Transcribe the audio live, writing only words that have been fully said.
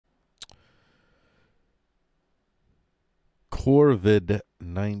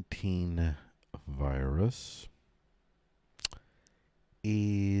COVID-19 virus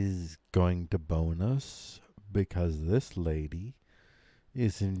is going to bone us because this lady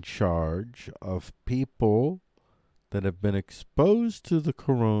is in charge of people that have been exposed to the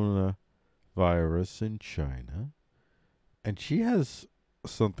coronavirus in China. And she has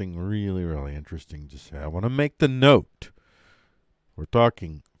something really, really interesting to say. I want to make the note. We're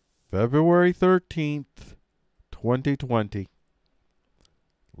talking February 13th, 2020.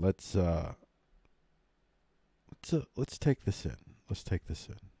 Let's take this in. Let's take this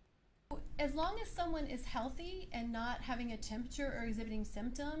in. As long as someone is healthy and not having a temperature or exhibiting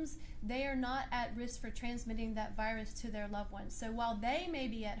symptoms, they are not at risk for transmitting that virus to their loved ones. So while they may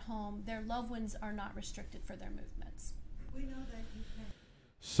be at home, their loved ones are not restricted for their movements. We know that you can.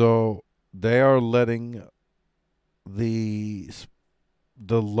 So they are letting the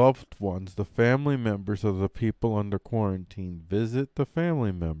loved ones, the family members of the people under quarantine, visit the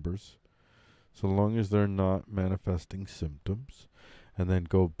family members so long as they're not manifesting symptoms, and then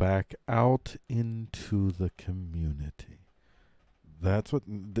go back out into the community. That's what.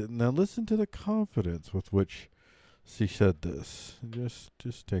 Now listen to the confidence with which she said this. Just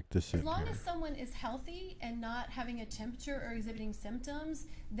take this in As long here. as someone is healthy and not having a temperature or exhibiting symptoms,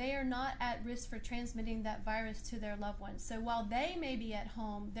 they are not at risk for transmitting that virus to their loved ones. So while they may be at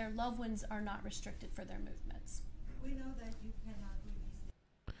home, their loved ones are not restricted for their movements. We know that you cannot release it.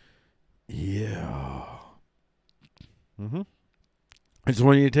 Yeah. I just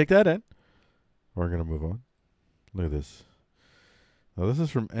want you to take that in. We're going to move on. Look at this. Now, this is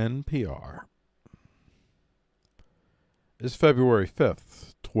from NPR. It's February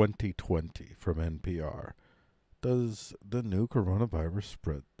 5th, 2020, from NPR. Does the new coronavirus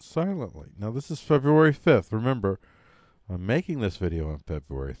spread silently? Now, this is February 5th. Remember, I'm making this video on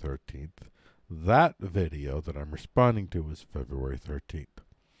February 13th. That video that I'm responding to was February 13th.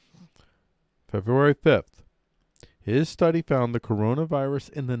 February 5th. His study found the coronavirus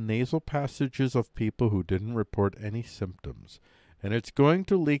in the nasal passages of people who didn't report any symptoms. And it's going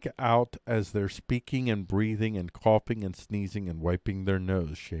to leak out as they're speaking and breathing and coughing and sneezing and wiping their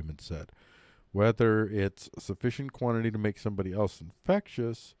nose, Shaman said. Whether it's sufficient quantity to make somebody else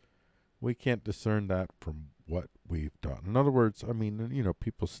infectious, we can't discern that from what we've done. In other words, I mean, you know,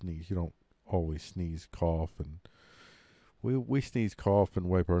 people sneeze. You don't always sneeze, cough, and we sneeze, cough, and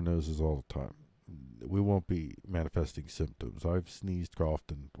wipe our noses all the time. We won't be manifesting symptoms. I've sneezed,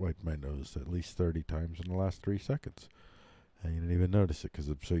 coughed, and wiped my nose at least 30 times in the last 3 seconds. And you didn't even notice it because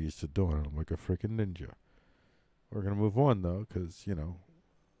I'm so used to doing it. I'm like a freaking ninja. We're going to move on, though, because, you know,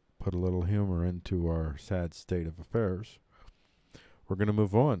 put a little humor into our sad state of affairs. We're going to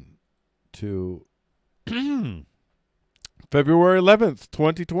move on to February 11th,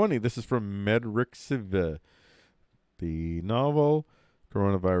 2020. This is from Medrixiv. The novel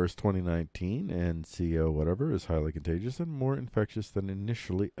Coronavirus 2019 nCoV whatever is highly contagious and more infectious than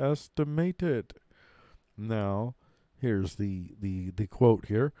initially estimated. Now, here's the quote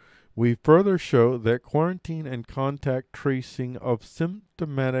here. We further show that quarantine and contact tracing of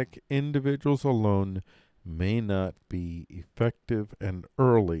symptomatic individuals alone may not be effective, and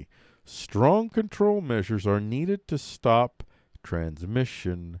early, strong control measures are needed to stop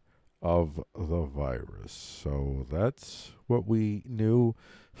transmission of the virus. So that's what we knew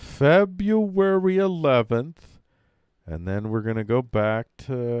February 11th. And then we're going to go back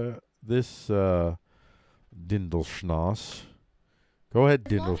to this Dindelschnoss. Go ahead,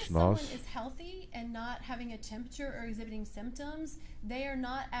 As long as someone Dindelschnoss. is healthy and not having a temperature or exhibiting symptoms, they are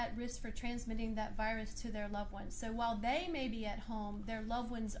not at risk for transmitting that virus to their loved ones. So while they may be at home, their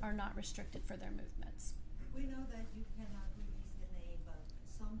loved ones are not restricted for their movements. We know that you cannot release the name, but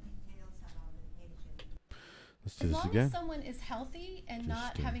some details about the patient. Let's do As this long again. as someone is healthy and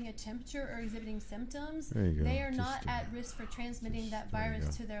not having a temperature or exhibiting symptoms, There you go. they are not Just, at risk for transmitting that there you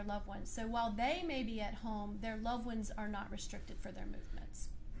virus go. to their loved ones. So while they may be at home, their loved ones are not restricted for their movements.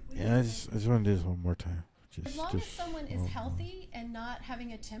 Yeah, I just want to do this one more time. As long as someone is healthy and not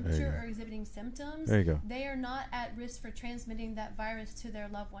having a There temperature you go. or exhibiting symptoms, There you go. they are not at risk for transmitting that virus to their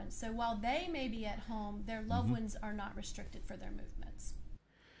loved ones. So while they may be at home, their loved ones are not restricted for their movements.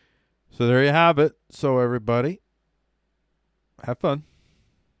 So there you have it. So everybody, have fun.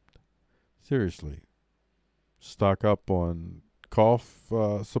 Seriously. Stock up on cough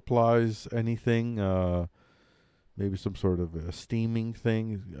supplies, anything. Maybe some sort of a steaming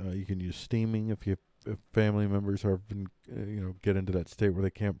thing. You can use steaming if family members have been, get into that state where they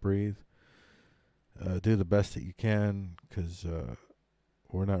can't breathe. Do the best that you can, because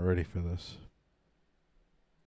we're not ready for this.